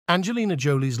Angelina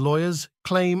Jolie's lawyers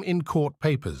claim in court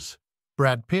papers.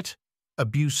 Brad Pitt,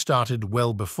 abuse started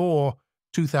well before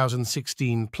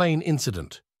 2016 plane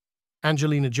incident.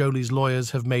 Angelina Jolie's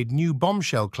lawyers have made new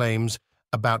bombshell claims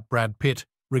about Brad Pitt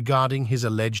regarding his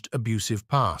alleged abusive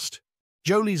past.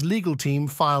 Jolie's legal team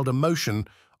filed a motion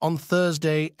on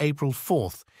Thursday, April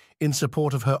 4th, in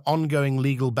support of her ongoing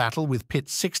legal battle with Pitt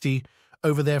 60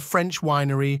 over their French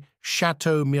winery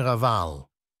Chateau Miraval.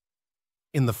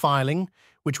 In the filing,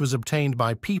 which was obtained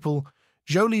by People,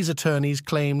 Jolie's attorneys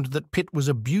claimed that Pitt was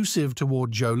abusive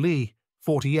toward Jolie,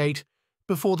 48,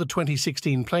 before the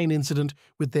 2016 plane incident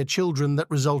with their children that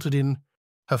resulted in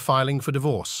her filing for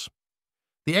divorce.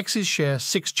 The exes share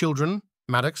 6 children: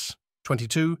 Maddox,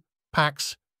 22,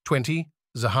 Pax, 20,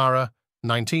 Zahara,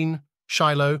 19,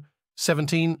 Shiloh,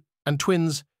 17, and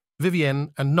twins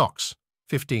Vivienne and Knox,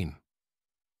 15.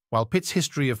 While Pitt's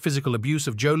history of physical abuse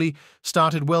of Jolie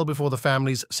started well before the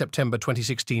family's September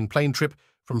 2016 plane trip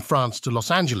from France to Los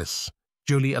Angeles,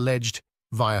 Jolie alleged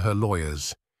via her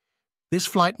lawyers. This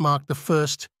flight marked the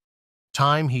first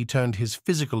time he turned his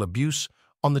physical abuse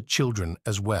on the children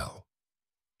as well.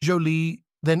 Jolie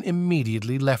then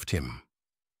immediately left him.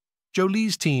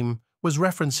 Jolie's team was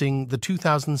referencing the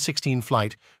 2016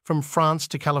 flight from France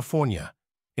to California,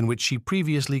 in which she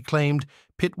previously claimed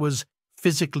Pitt was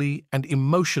physically and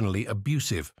emotionally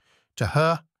abusive to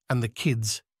her and the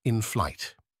kids in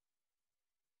flight.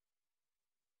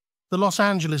 The Los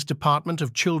Angeles Department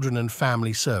of Children and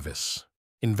Family Service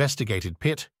investigated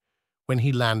Pitt when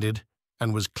he landed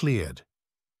and was cleared.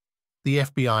 The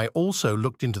FBI also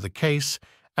looked into the case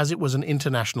as it was an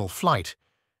international flight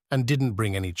and didn't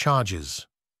bring any charges.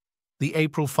 The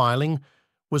April filing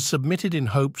was submitted in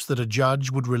hopes that a judge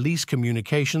would release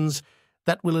communications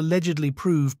that will allegedly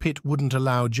prove Pitt wouldn't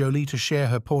allow Jolie to share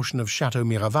her portion of Chateau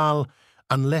Miraval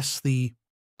unless the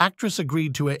actress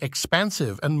agreed to an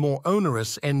expansive and more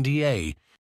onerous NDA